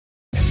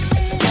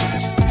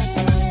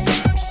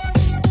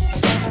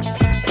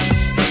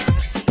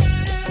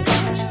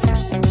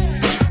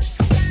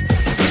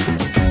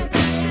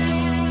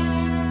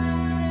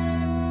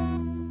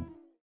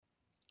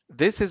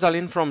This is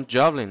Alin from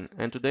Javelin,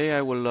 and today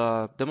I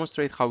will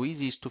demonstrate how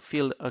easy it is to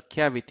fill a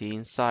cavity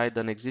inside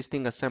an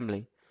existing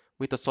assembly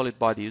with a solid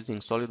body using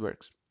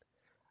SolidWorks.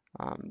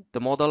 The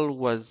model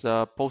was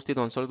posted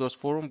on SolidWorks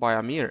forum by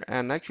Amir,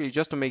 and actually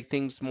just to make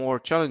things more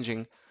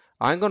challenging,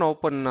 I'm going to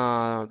open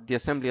the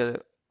assembly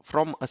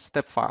from a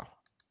step file.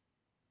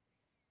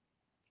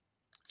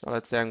 So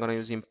let's say I'm going to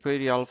use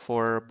Imperial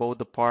for both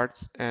the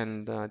parts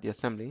and the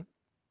assembly.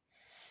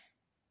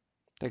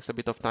 Takes a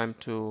bit of time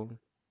to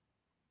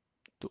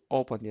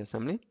open the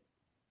assembly.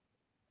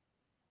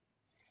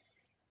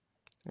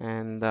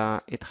 And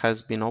it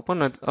has been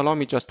opened. Allow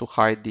me just to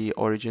hide the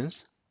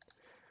origins.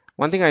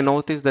 One thing I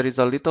noticed, there is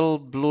a little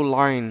blue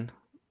line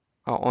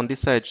on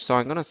this edge, so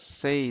I'm going to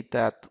say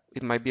that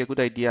it might be a good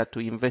idea to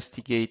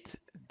investigate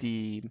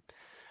the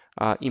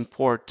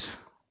import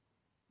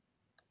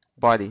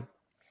body.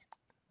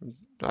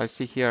 I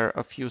see here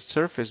a few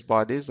surface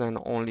bodies and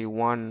only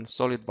one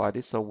solid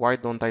body, so why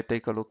don't I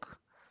take a look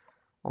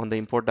on the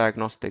import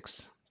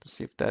diagnostics to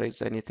see if there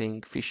is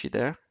anything fishy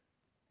there.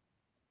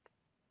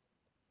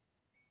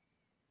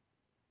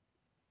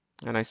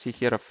 And I see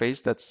here a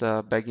face that's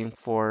begging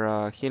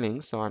for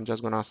healing, so I'm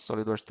just going to ask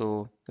SolidWorks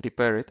to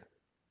repair it.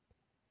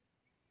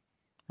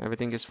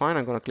 Everything is fine.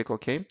 I'm going to click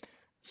OK.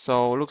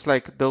 So it looks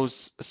like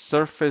those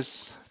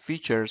surface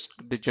features,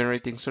 the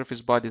generating surface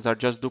bodies, are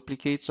just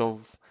duplicates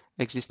of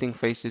existing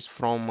faces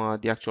from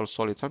the actual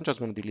solid. So I'm just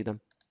going to delete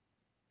them.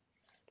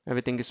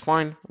 Everything is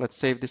fine. Let's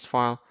save this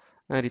file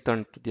and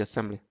return to the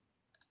assembly.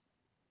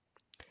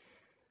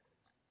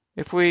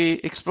 If we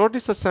explore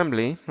this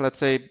assembly, let's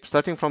say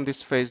starting from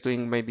this face,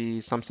 doing maybe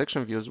some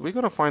section views, we're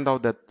going to find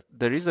out that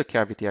there is a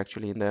cavity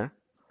actually in there.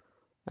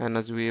 And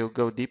as we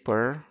go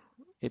deeper,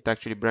 it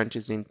actually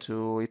branches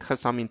into, it has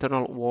some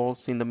internal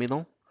walls in the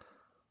middle.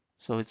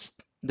 So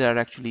there are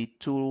actually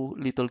two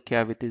little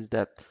cavities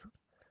that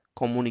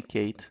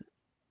communicate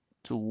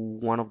to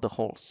one of the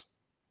holes.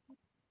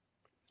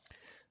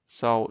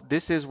 So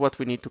this is what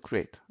we need to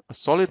create, a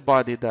solid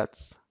body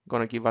that's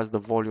going to give us the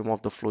volume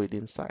of the fluid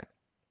inside.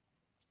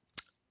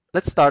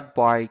 Let's start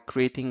by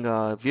creating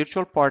a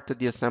virtual part of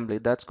the assembly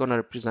that's going to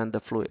represent the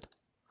fluid.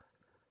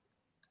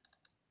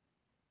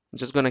 I'm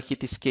just going to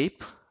hit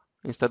escape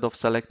instead of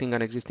selecting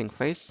an existing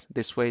face.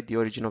 This way the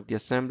origin of the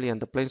assembly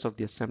and the planes of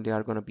the assembly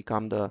are going to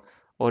become the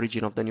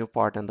origin of the new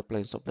part and the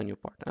planes of the new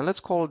part. And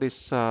let's call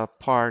this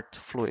part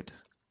fluid.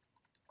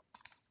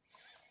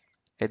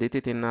 Edit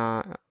it in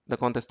the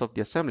context of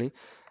the assembly.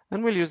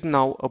 And we'll use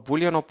now a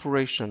Boolean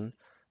operation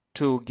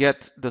to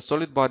get the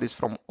solid bodies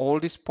from all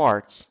these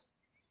parts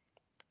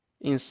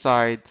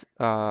inside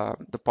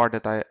the part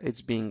that it's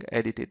being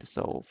edited.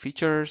 So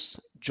features,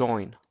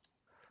 join.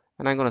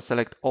 And I'm going to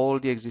select all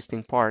the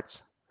existing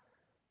parts.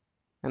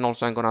 And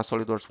also I'm going to ask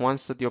SolidWorks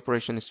once the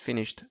operation is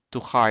finished to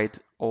hide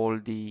all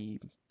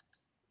the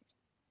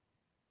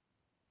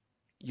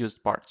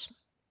used parts.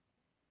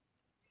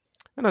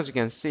 And as you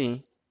can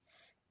see,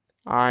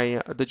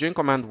 the join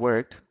command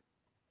worked.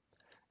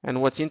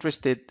 And what's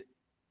interesting,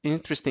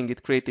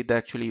 it created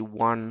actually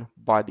one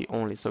body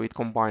only. So it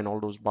combined all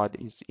those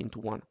bodies into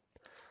one.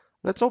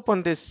 Let's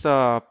open this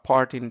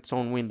part in its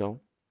own window.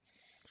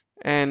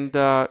 And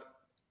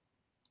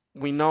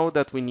we know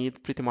that we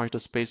need pretty much the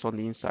space on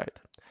the inside.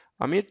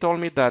 Amir told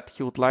me that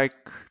he would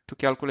like to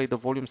calculate the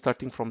volume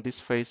starting from this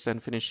face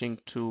and finishing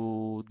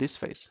to this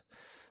face.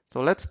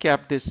 So let's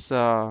cap this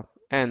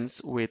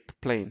ends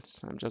with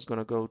planes. I'm just going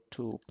to go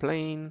to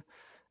plane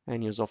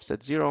and use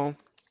offset 0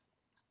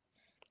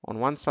 on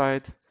one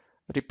side.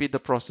 Repeat the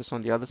process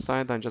on the other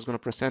side. I'm just going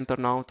to press enter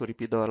now to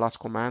repeat the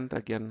last command.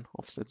 Again,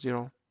 offset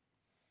 0.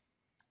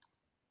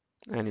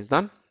 And it's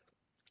done.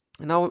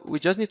 Now we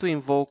just need to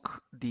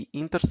invoke the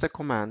intersect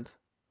command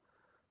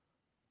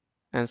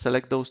and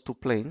select those two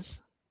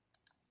planes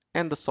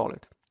and the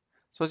solid.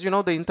 So as you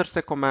know, the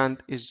intersect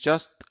command is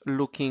just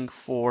looking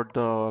for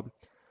the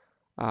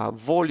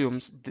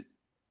volumes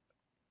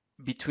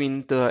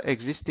between the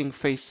existing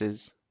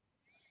faces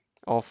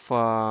of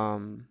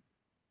the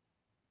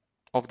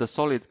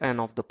solid and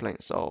of the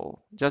plane. So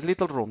just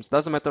little rooms.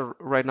 Doesn't matter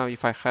right now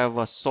if I have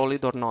a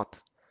solid or not.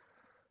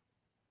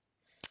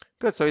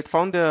 Good, so it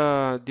found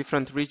the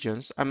different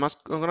regions. I'm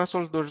going to ask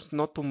SolidWorks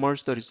not to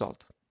merge the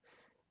result.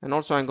 And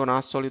also I'm going to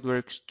ask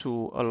SolidWorks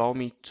to allow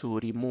me to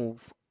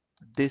remove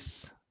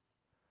this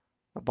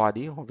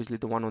body, obviously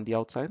the one on the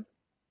outside.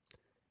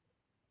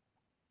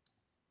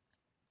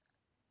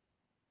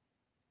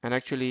 And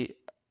actually,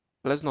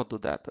 let's not do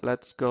that.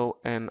 Let's go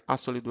and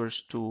ask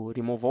SolidWorks to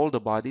remove all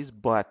the bodies,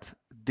 but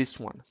this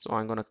one. So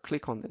I'm going to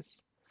click on this.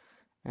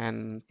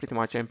 And pretty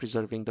much I'm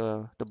preserving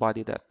the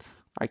body that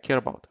I care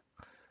about.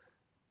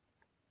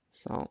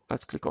 So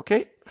let's click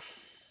OK.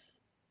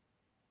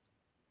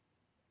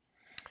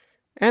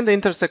 And the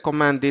intersect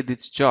command did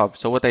its job.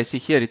 So what I see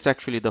here, it's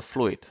actually the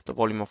fluid, the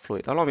volume of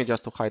fluid. Allow me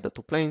just to hide the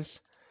two planes.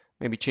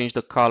 Maybe change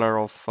the color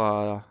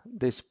of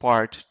this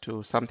part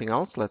to something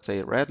else. Let's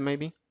say red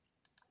maybe.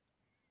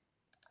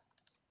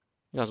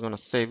 Just going to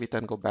save it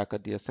and go back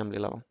at the assembly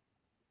level.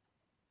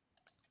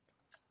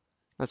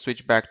 Let's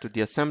switch back to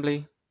the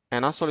assembly.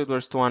 and ask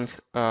SolidWorks to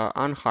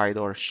unhide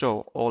or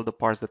show all the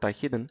parts that I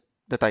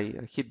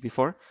hid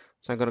before.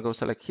 So I'm going to go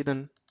select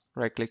hidden,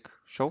 right click,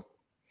 show.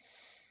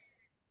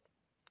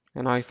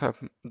 And now if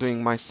I'm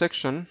doing my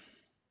section,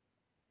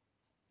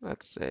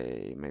 let's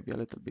say maybe a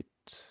little bit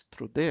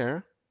through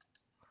there,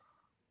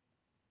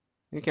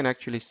 you can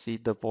actually see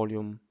the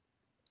volume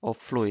of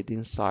fluid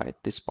inside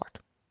this part.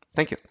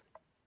 Thank you.